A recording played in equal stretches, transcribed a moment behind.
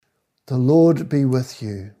The Lord be with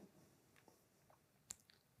you.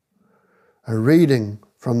 A reading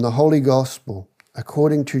from the Holy Gospel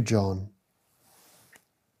according to John.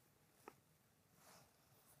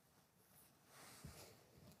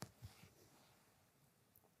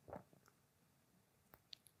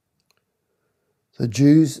 The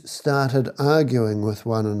Jews started arguing with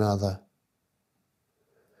one another.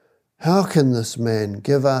 "How can this man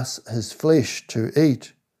give us his flesh to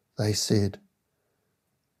eat?" they said.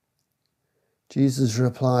 Jesus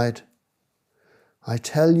replied, "I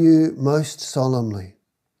tell you most solemnly,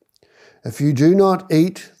 if you do not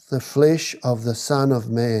eat the flesh of the Son of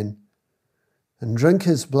Man and drink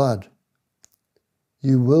his blood,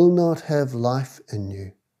 you will not have life in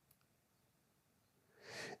you.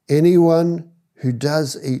 Anyone who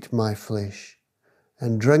does eat my flesh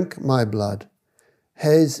and drink my blood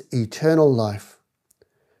has eternal life,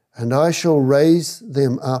 and I shall raise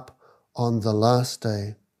them up on the last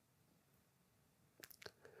day.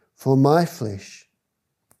 For my flesh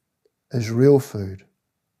is real food,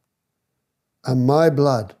 and my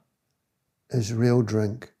blood is real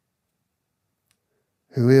drink.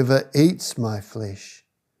 Whoever eats my flesh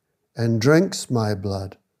and drinks my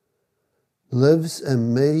blood lives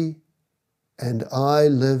in me, and I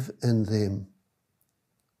live in them.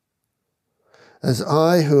 As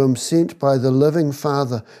I, who am sent by the living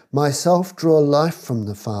Father, myself draw life from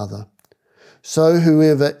the Father, so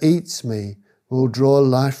whoever eats me will draw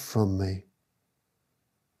life from me.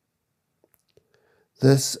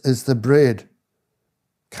 This is the bread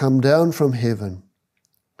come down from heaven,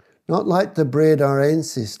 not like the bread our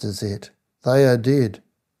ancestors ate, they are dead.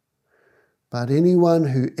 But anyone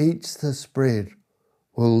who eats this bread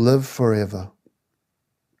will live forever."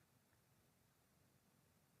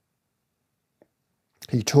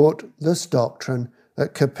 He taught this doctrine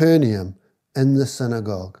at Capernaum in the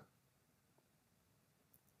synagogue.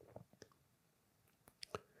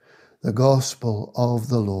 The Gospel of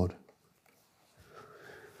the Lord.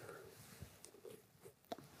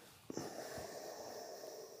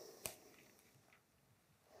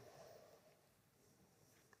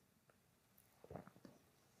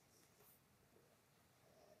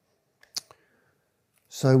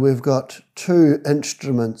 So we've got two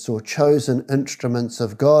instruments or chosen instruments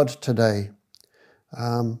of God today.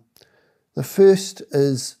 The first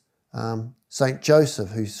is Saint Joseph,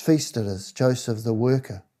 whose feast it is, Joseph the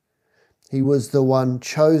worker. He was the one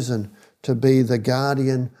chosen to be the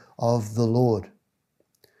guardian of the Lord.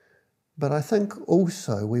 But I think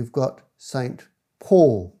also we've got Saint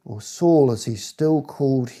Paul, or Saul as he's still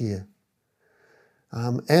called here.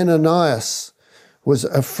 Ananias was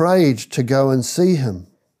afraid to go and see him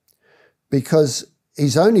because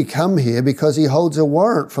he's only come here because he holds a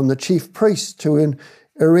warrant from the chief priest to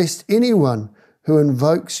arrest anyone who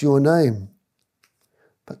invokes your name.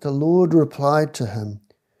 But the Lord replied to him,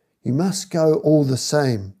 "You must go all the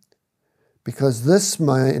same, because this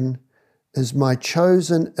man is my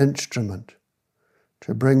chosen instrument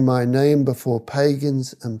to bring my name before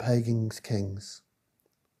pagans and pagans' kings."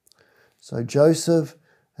 So Joseph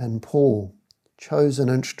and Paul, chosen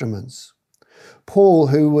instruments. Paul,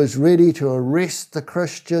 who was ready to arrest the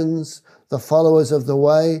Christians, the followers of the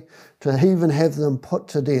way, to even have them put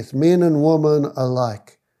to death, men and women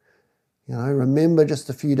alike. You know, remember just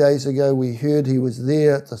a few days ago we heard he was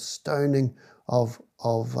there at the stoning of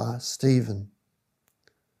Stephen.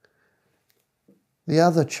 The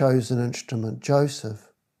other chosen instrument,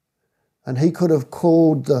 Joseph, and he could have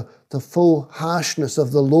called the full harshness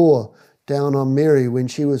of the law down on Mary when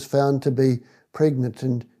she was found to be pregnant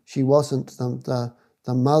and she wasn't the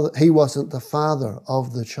mother, he wasn't the father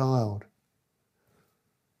of the child.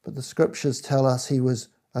 But the scriptures tell us he was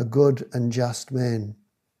a good and just man.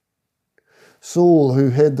 Saul,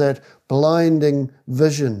 who had that blinding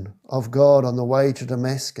vision of God on the way to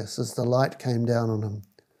Damascus as the light came down on him.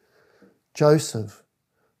 Joseph,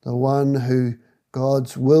 the one who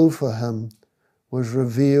God's will for him was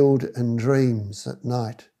revealed in dreams at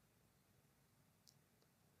night.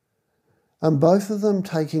 And both of them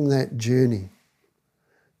taking that journey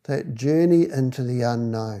into the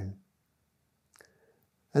unknown.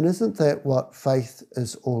 And isn't that what faith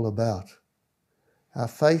is all about? Our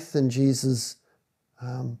faith in Jesus,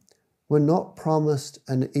 we're not promised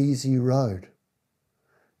an easy road.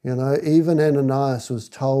 You know, even Ananias was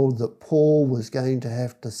told that Paul was going to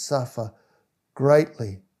have to suffer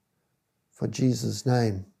greatly for Jesus'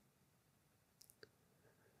 name.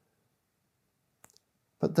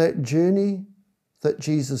 But that journey that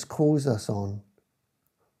Jesus calls us on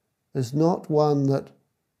is not one that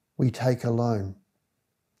we take alone.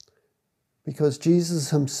 Because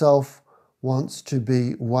Jesus himself wants to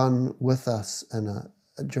be one with us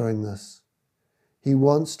during this. He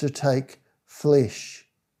wants to take flesh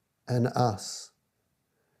in us.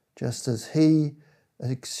 Just as he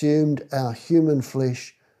assumed our human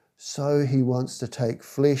flesh, so he wants to take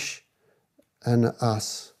flesh in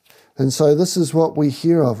us. And so this is what we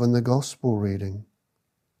hear of in the gospel reading.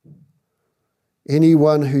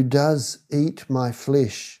 Anyone who does eat my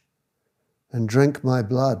flesh and drink my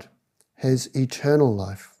blood has eternal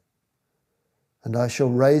life, and I shall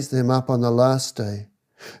raise them up on the last day.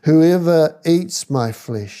 Whoever eats my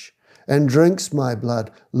flesh and drinks my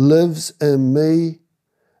blood lives in me,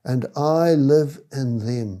 and I live in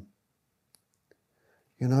them.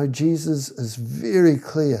 You know, Jesus is very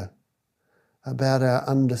clear about our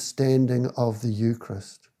understanding of the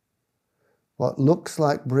Eucharist. What looks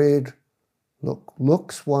like bread,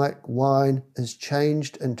 looks like wine, is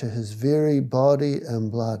changed into his very body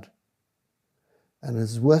and blood. And it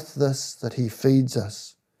is with this that he feeds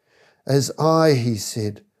us. As I, he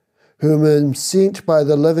said, whom am sent by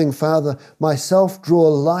the living Father, myself draw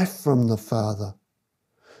life from the Father,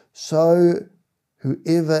 so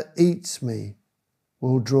whoever eats me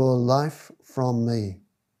will draw life from me.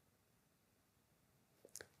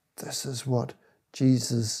 This is what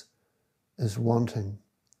Jesus is wanting,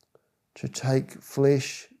 to take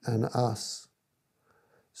flesh in us,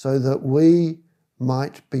 so that we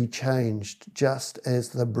might be changed just as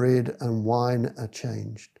the bread and wine are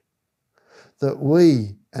changed. That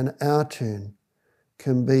we, in our turn,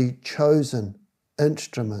 can be chosen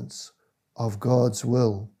instruments of God's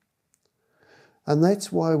will. And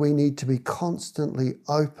that's why we need to be constantly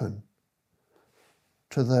open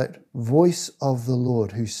to that voice of the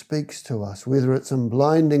Lord who speaks to us, whether it's in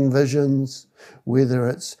blinding visions, whether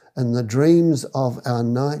it's in the dreams of our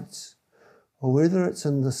nights, or whether it's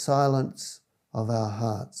in the silence of our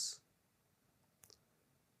hearts.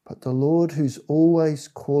 But the Lord who's always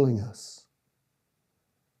calling us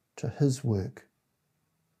to his work,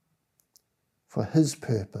 for his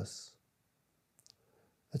purpose.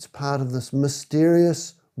 It's part of this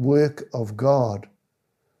mysterious work of God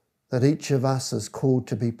that each of us is called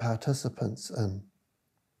to be participants in.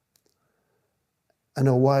 In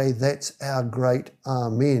a way, that's our great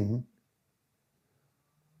amen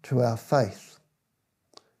to our faith,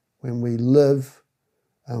 when we live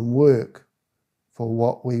and work for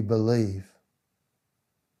what we believe.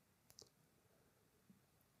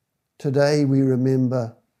 Today we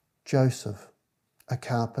remember Joseph, a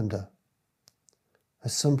carpenter, a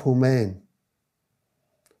simple man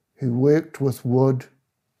who worked with wood,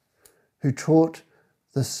 who taught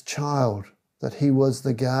this child that he was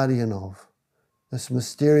the guardian of, this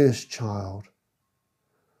mysterious child,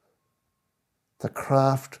 the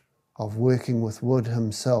craft of working with wood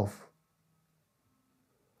himself.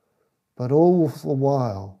 But all the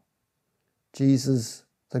while, Jesus,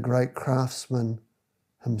 the great craftsman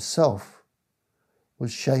himself,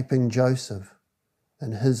 was shaping Joseph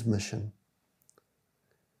in his mission.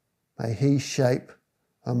 May he shape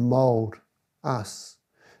and mould us.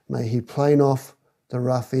 May he plane off the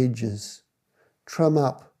rough edges, trim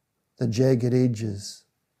up the jagged edges,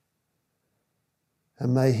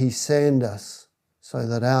 and may he sand us so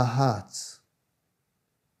that our hearts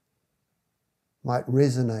might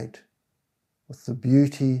resonate with the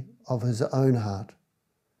beauty of his own heart,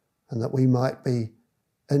 and that we might be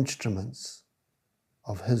instruments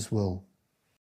of his will.